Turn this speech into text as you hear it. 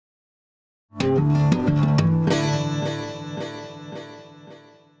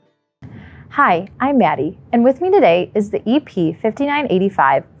Hi, I'm Maddie, and with me today is the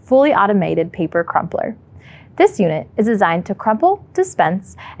EP5985 fully automated paper crumpler. This unit is designed to crumple,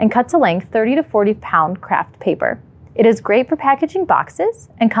 dispense, and cut to length 30 to 40 pound Kraft paper. It is great for packaging boxes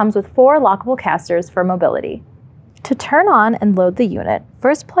and comes with 4 lockable casters for mobility. To turn on and load the unit,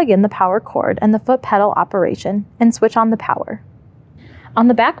 first plug in the power cord and the foot pedal operation and switch on the power. On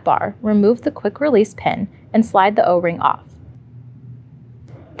the back bar, remove the quick release pin and slide the O-ring off.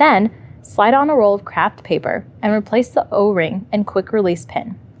 Then, slide on a roll of Kraft paper and replace the O-ring and quick release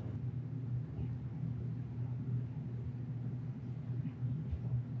pin.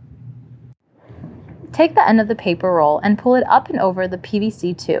 Take the end of the paper roll and pull it up and over the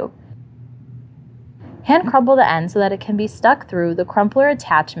PVC tube. Hand crumple the end so that it can be stuck through the crumpler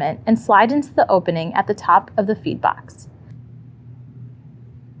attachment and slide into the opening at the top of the feed box.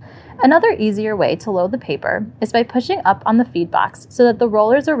 Another easier way to load the paper is by pushing up on the feed box so that the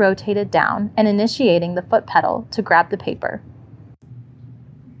rollers are rotated down and initiating the foot pedal to grab the paper.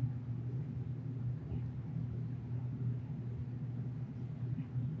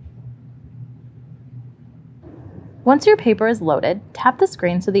 Once your paper is loaded, tap the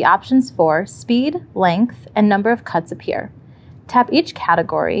screen so the options for speed, length, and number of cuts appear. Tap each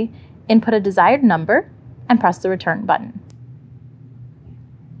category, input a desired number, and press the return button.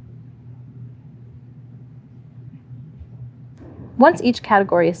 Once each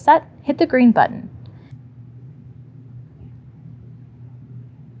category is set, hit the green button.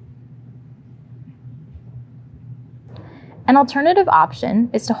 An alternative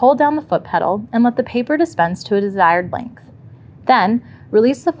option is to hold down the foot pedal and let the paper dispense to a desired length. Then,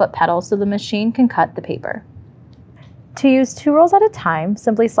 release the foot pedal so the machine can cut the paper. To use 2 rolls at a time,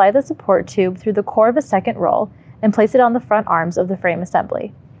 simply slide the support tube through the core of a second roll and place it on the front arms of the frame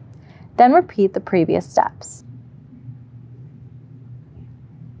assembly. Then repeat the previous steps.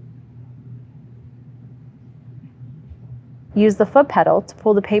 Use the foot pedal to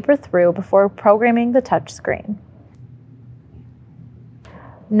pull the paper through before programming the touch screen.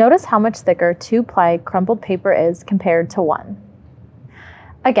 Notice how much thicker 2-ply crumpled paper is compared to 1.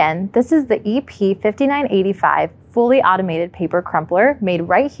 Again, this is the EP5985 fully automated paper crumpler made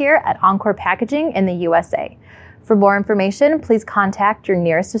right here at Encore Packaging in the USA. For more information, please contact your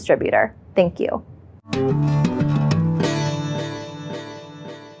nearest distributor. Thank you.